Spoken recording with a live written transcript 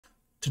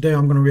Today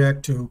I'm going to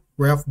react to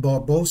Ralph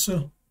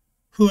Barbosa,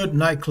 Hood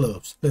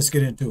Nightclubs. Let's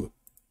get into it.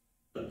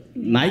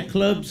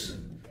 Nightclubs?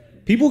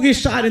 People get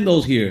shot in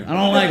those here. I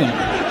don't like them.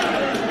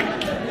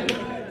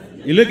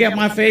 You look at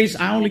my face,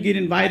 I only get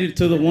invited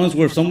to the ones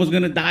where someone's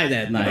going to die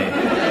that night.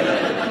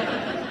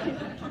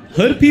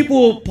 Hood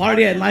people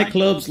party at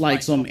nightclubs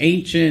like some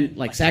ancient,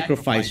 like,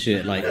 sacrifice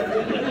shit. Like,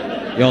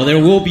 yo, there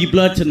will be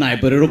blood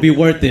tonight, but it'll be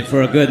worth it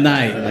for a good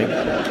night. Like,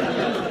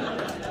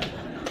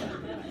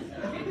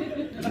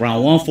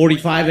 around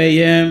 1:45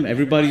 a.m.,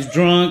 everybody's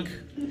drunk.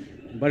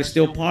 Everybody's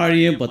still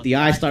partying, but the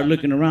eyes start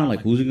looking around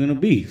like, who's it going to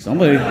be?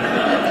 Somebody.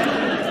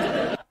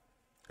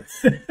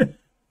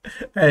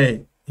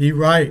 Hey, he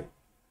right.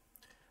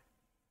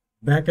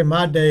 Back in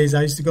my days,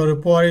 I used to go to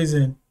parties,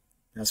 and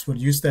that's what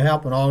used to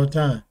happen all the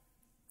time.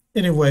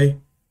 Anyway,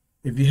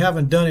 if you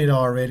haven't done it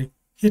already,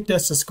 hit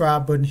that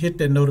subscribe button, hit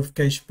that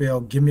notification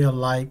bell, give me a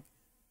like,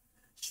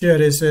 share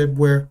this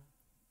everywhere.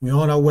 We're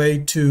on our way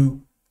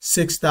to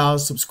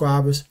 6,000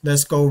 subscribers.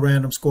 Let's go,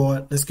 Random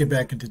Squad. Let's get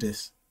back into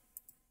this.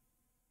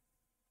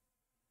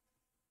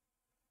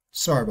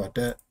 Sorry about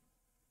that.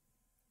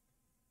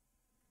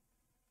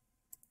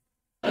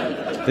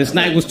 This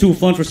night was too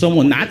fun for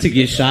someone not to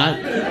get shot.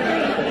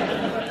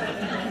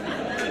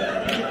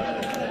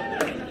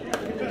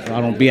 So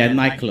I don't be at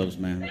nightclubs,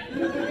 man.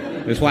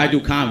 That's why I do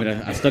comedy.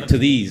 I stuck to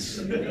these.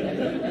 Want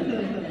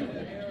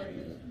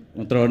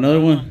to throw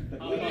another one?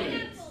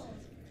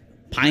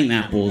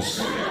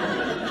 Pineapples.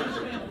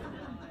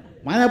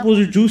 Pineapples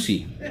are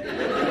juicy.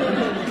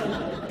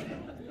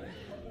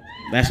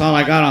 That's all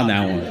I got on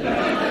that one.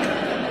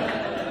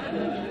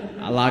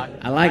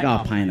 I like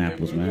all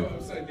pineapples, man.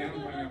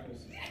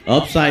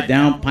 Upside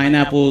down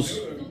pineapples.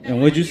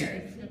 And what'd you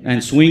say?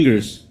 And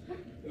swingers.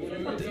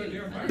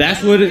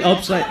 That's what it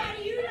upside.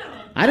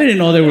 I didn't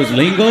know there was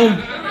lingo.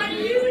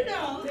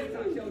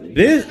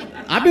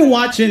 I've been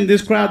watching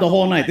this crowd the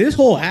whole night. This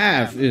whole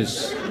half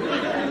is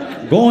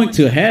going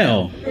to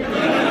hell.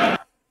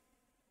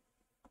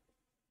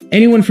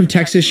 Anyone from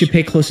Texas should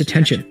pay close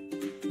attention.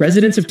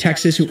 Residents of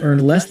Texas who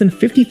earned less than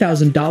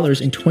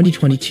 $50,000 in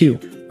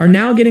 2022 are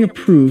now getting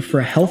approved for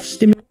a health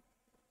stimulus.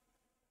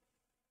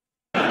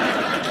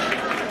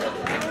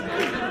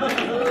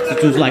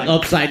 It was like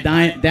upside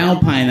down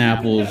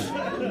pineapples.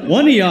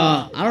 One of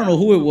y'all, I don't know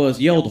who it was,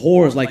 yelled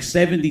whores like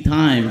 70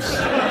 times.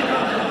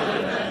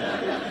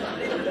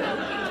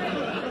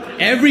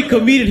 Every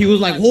comedian, he was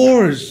like,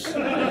 whores.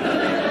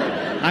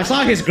 I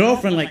saw his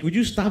girlfriend like, would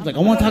you stop? Like, I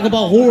want to talk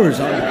about whores.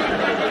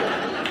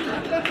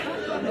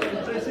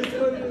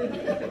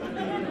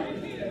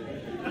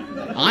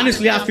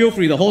 Honestly, I feel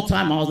for you. The whole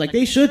time I was like,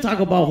 they should talk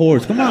about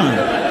whores. Come on.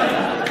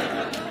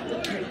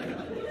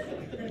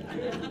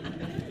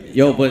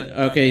 Yo, but,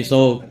 okay,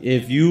 so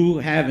if you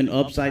have an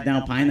upside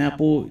down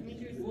pineapple,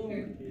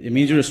 it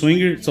means you're a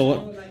swinger? So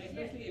what?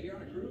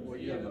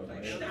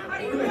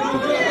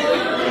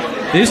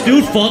 This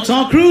dude fucks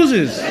on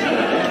cruises.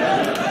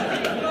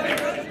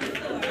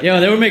 Yo,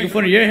 they were making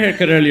fun of your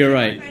haircut earlier,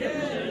 right?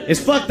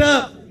 It's fucked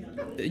up.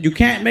 You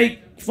can't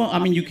make fun. I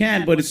mean, you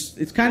can, but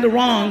it's kind of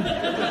wrong.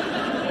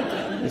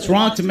 It's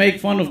wrong to make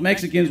fun of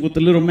Mexicans with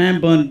the little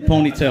man bun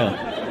ponytail.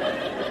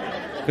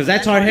 Because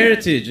that's our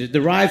heritage. It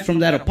derives from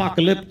that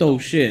apocalypto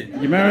shit. You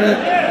remember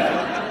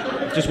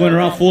that? It just went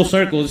around full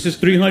circle. This is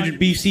 300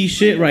 BC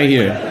shit right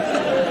here.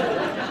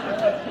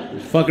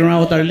 Fucking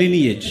around with our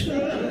lineage.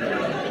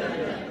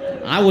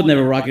 I would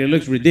never rock it. It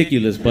looks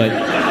ridiculous, but...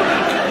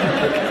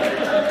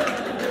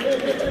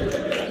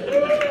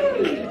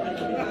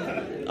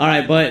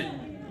 Alright, but...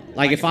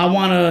 Like, if I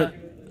want to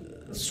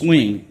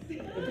swing...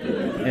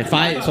 If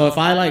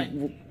I like...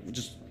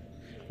 Just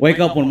wake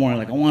up one morning,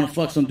 like, I want to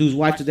fuck some dude's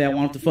wife today. I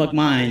want him to fuck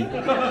mine.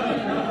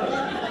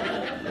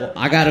 Well,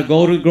 I got to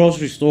go to the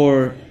grocery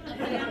store.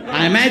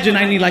 I imagine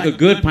I need, like, a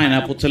good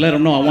pineapple to let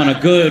him know I want a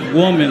good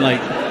woman, like...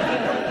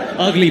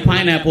 Ugly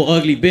pineapple,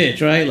 ugly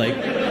bitch, right? Like...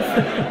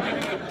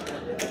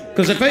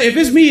 Because if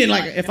it's me and,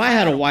 like, if I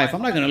had a wife,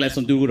 I'm not going to let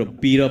some dude with a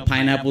beat-up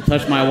pineapple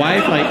touch my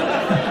wife.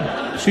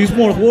 Like, she's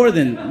more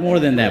than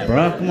that,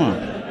 bro. Come on.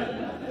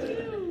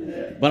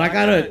 But I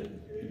got to...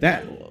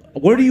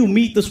 Where do you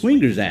meet the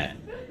swingers at?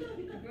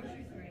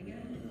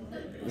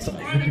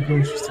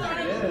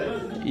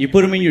 You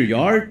put them in your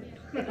yard?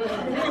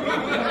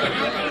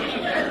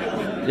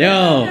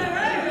 Yo.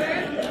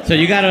 So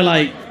you got to,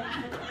 like,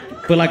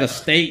 put, like, a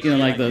stake, you know,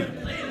 like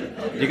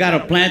you got to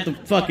plant the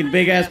fucking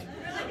big-ass...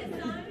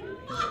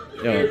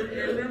 Yo.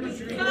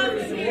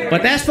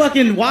 But that's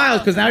fucking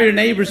wild, because now your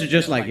neighbors are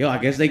just like, yo, I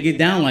guess they get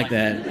down like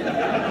that.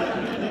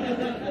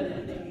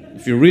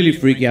 If you're really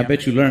freaky, I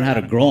bet you learn how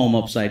to grow them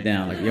upside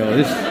down. Like, yo,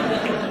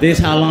 this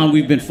how long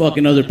we've been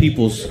fucking other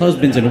people's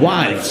husbands and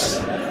wives.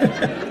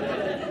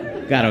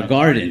 Got a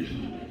garden.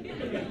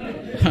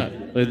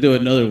 Let's do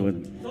another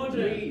one.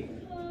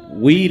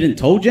 Weed and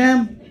toe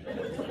jam?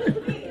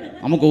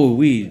 I'm gonna go with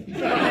weed.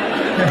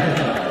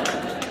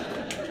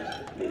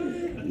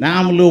 Now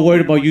I'm a little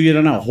worried about you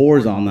getting out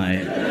whores all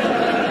night.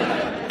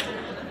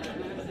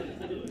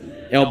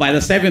 Yo, by the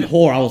 7th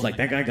whore, I was like,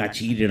 that guy got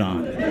cheated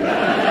on.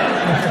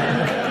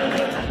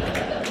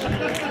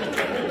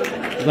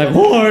 Like,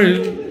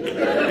 whores.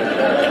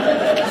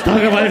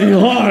 Talking about these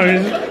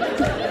whores.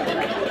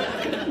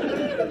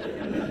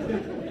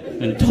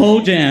 And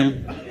Toe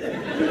Jam.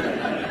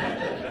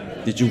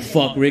 Did you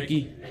fuck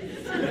Ricky?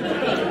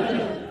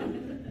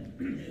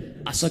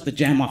 I sucked the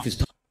jam off his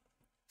tongue.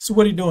 So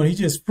what he doing? He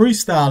just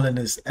freestyling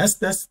this.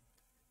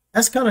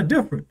 That's kind of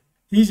different.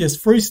 He's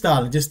just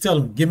freestyling. Just tell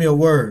him, give me a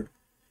word,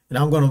 and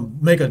I'm gonna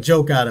make a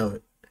joke out of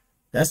it.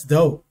 That's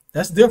dope.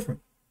 That's different.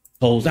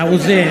 That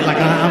was it. Like,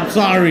 I'm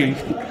sorry.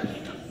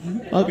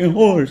 Fucking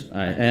horse. All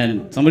right,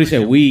 and somebody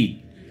said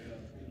weed,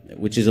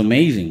 which is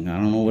amazing. I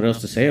don't know what else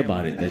to say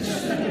about it.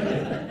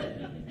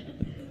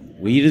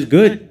 Weed is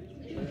good.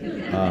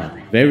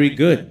 Very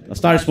good. I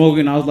started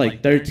smoking when I was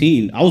like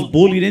 13. I was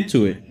bullied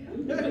into it.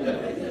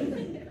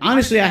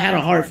 Honestly, I had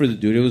a heart for the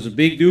dude. It was a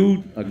big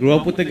dude. I grew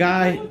up with the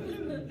guy.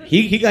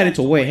 He got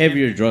into way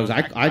heavier drugs.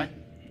 I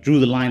drew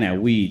the line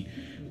at weed.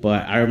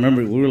 But I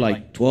remember we were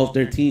like 12,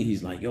 13.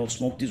 He's like, yo,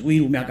 smoke this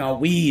weed with me. I got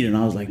weed. And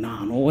I was like,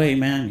 nah, no way,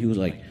 man. He was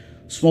like,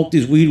 smoke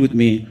this weed with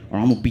me or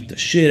I'm going to beat the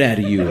shit out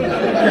of you.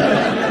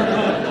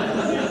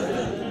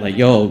 Like,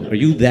 yo, are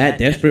you that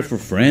desperate for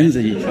friends?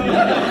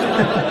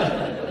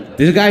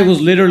 This guy was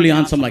literally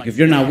on some, like, if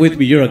you're not with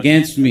me, you're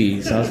against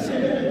me. So I was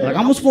like,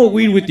 I'm going to smoke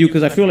weed with you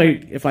because I feel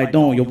like if I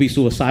don't, you'll be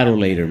suicidal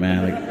later,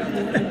 man. Like,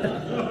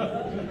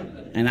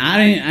 and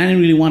I didn't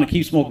really want to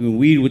keep smoking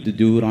weed with the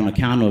dude on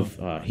account of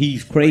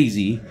he's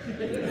crazy.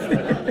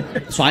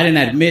 So I didn't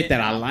admit that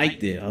I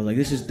liked it. I was like,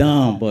 this is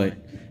dumb. But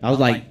I was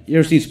like, you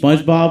ever seen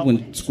SpongeBob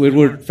when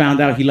Squidward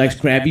found out he likes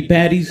Krabby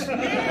Patties?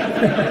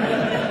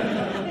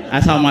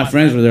 That's how my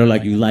friends were. They're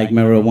like, you like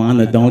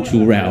marijuana, don't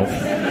you, Ralph?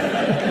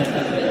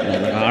 I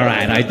was like, all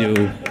right, I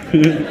do.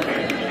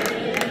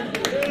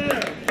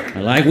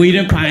 I like weed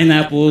and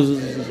pineapples.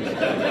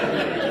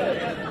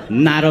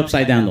 Not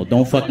upside down, though.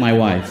 Don't fuck my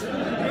wife.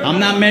 I'm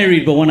not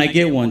married, but when I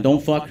get one,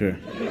 don't fuck her.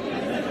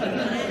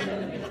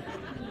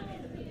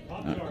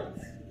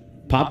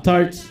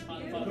 Pop-Tarts?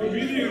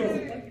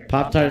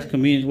 Pop-Tarts,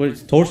 comedians, what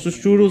is it? Toaster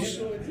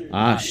strudels?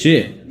 Ah,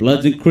 shit.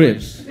 Bloods and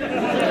Crips.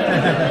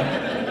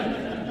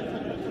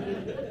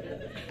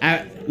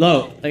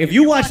 Look, like if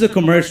you watch the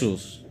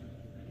commercials,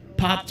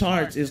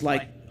 Pop-Tarts is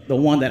like the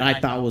one that I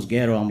thought was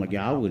ghetto. I'm like,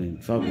 yeah, I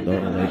wouldn't fuck with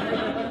those. Like,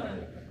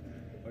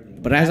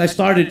 but as I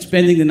started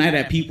spending the night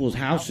at people's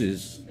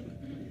houses,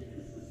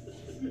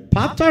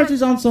 Pop-Tarts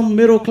is on some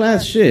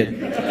middle-class shit.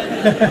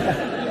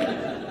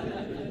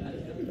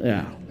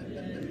 Yeah.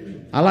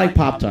 I like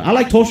Pop-Tarts. I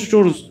like toaster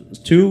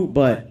strudels too,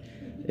 but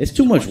it's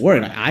too much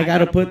work. I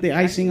gotta put the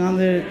icing on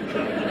there.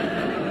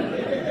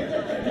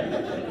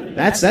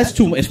 That's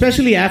too much,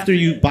 especially after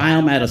you buy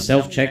them at a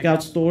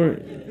self-checkout store.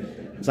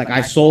 It's like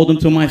I sold them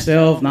to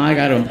myself. Now I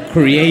gotta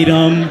create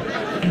them.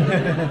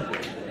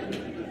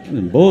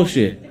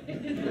 Bullshit.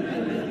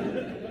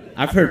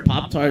 I've heard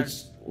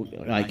Pop-Tarts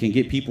like can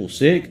get people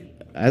sick.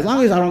 As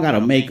long as I don't gotta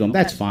make them,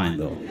 that's fine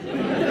though.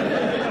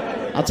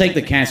 I'll take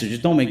the cancer.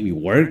 Just don't make me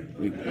work.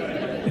 All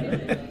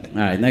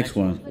right, next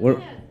one.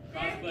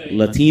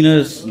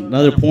 Latinas,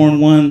 another porn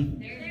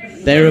one.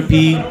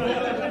 Therapy.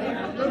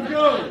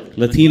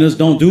 Latinas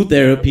don't do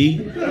therapy.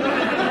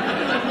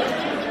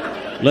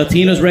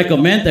 Latinas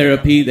recommend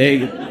therapy.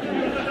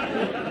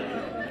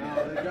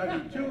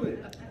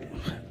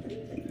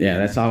 Yeah,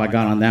 that's all I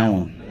got on that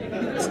one.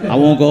 I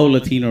won't go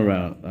Latino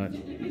route.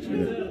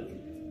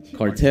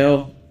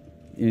 Cartel.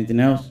 Anything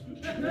else?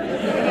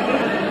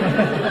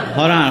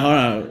 Hold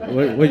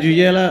on. What'd you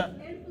yell at?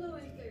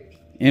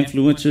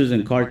 Influencers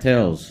and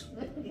cartels.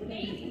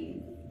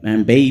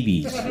 And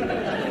babies.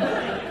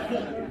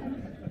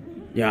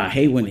 Yeah, I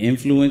hate when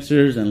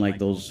influencers and like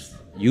those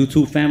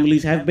YouTube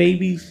families have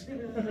babies.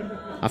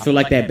 I feel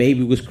like that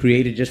baby was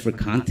created just for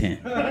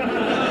content.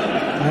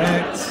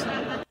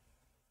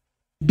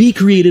 Be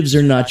creatives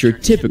are not your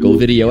typical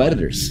video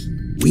editors.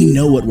 We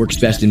know what works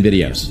best in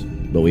videos,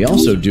 but we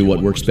also do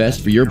what works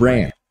best for your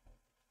brand.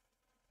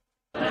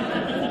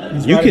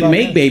 You can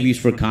make babies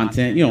for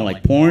content, you know,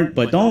 like porn,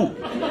 but don't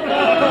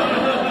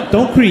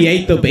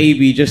create the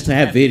baby just to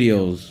have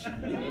videos.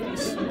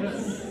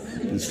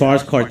 As far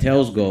as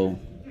cartels go,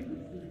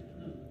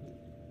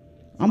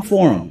 I'm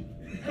for them.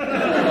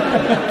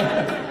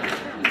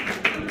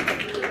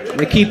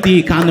 They keep the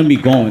economy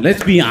going.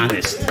 Let's be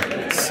honest.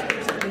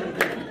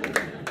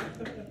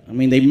 I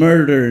mean, they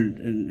murder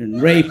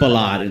and rape a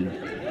lot,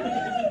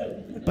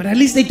 but at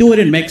least they do it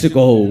in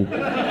Mexico.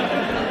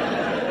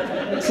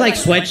 It's like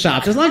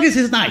sweatshops. As long as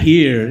it's not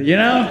here, you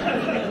know?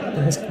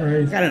 That's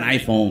crazy. Got an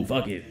iPhone.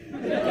 Fuck it.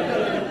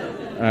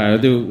 All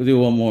right, we'll do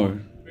one more.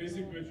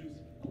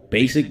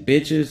 Basic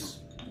bitches.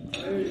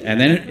 And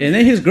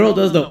then his girl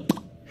does the...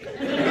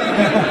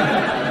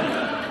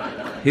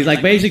 He's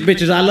like, basic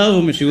bitches, I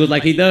love him. And she was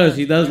like, he does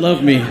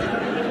love me.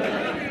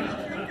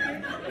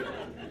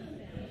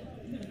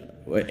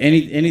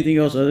 Anything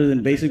else other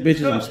than basic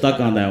bitches? I'm stuck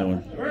on that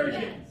one.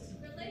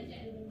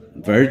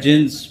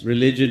 Virgins,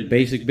 religion,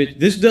 basic bitch.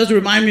 This does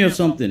remind me of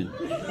something.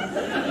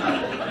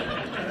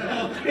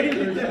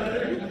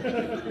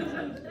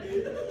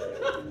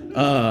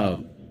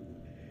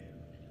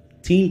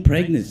 Teen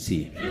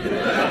pregnancy.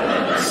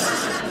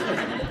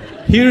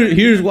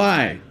 Here's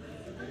why.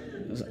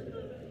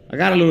 I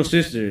got a little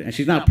sister, and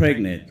she's not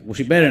pregnant. Well,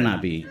 she better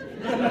not be.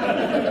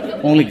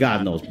 Only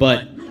God knows.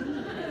 But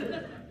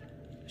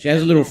she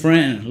has a little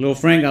friend. A little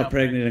friend got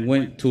pregnant and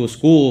went to a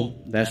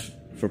school that's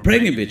for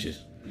pregnant bitches.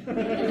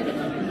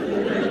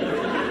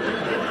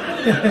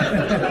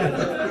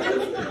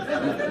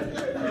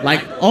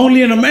 Like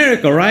only in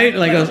America, right?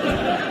 Like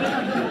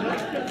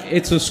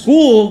it's a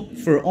school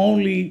for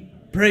only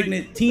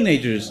pregnant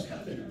teenagers,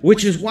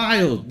 which is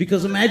wild.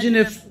 Because imagine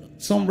if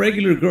some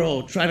regular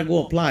girl try to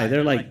go apply.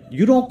 They're like,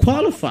 you don't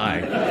qualify.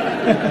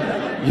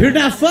 You're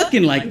not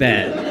fucking like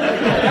that.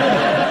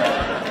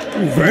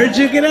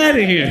 Virgin, get out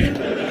of here.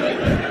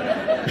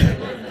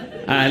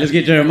 All right, let's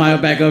get Jeremiah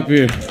back up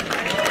here.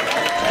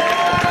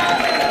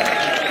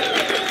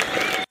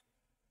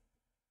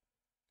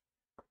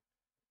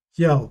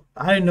 Yo,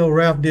 I didn't know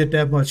Ralph did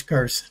that much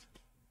cursing.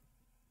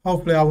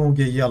 Hopefully I won't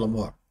get yellow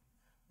mark.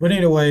 But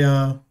anyway,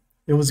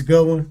 it was a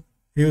good one.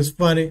 He was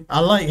funny. I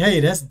like, hey,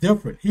 that's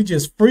different. He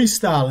just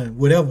freestyling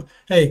whatever.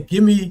 Hey,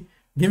 give me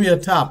a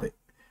topic.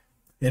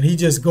 And he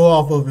just go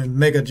off of it and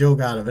make a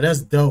joke out of it.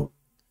 That's dope.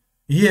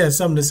 He had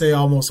something to say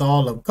almost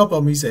all of them. A couple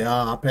of them he said,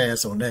 I'll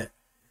pass on that.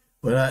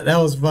 But that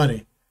was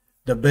funny.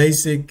 The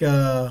basic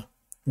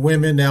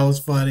women, that was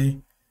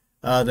funny.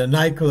 The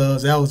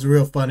nightclubs, that was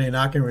real funny, and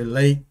I can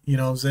relate, you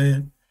know what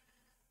I'm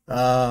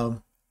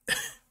saying?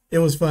 It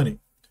was funny.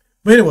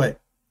 But anyway,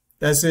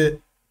 that's it.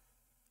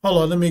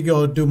 Hold on, let me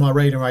go do my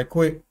rating right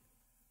quick.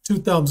 2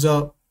 thumbs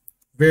up,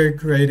 very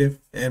creative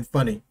and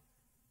funny.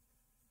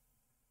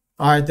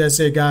 All right, that's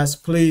it, guys.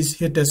 Please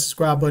hit that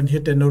subscribe button,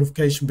 hit that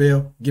notification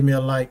bell, give me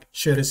a like,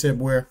 share this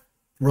everywhere.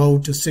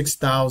 Road to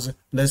 6,000.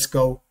 Let's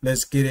go.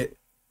 Let's get it.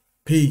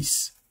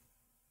 Peace.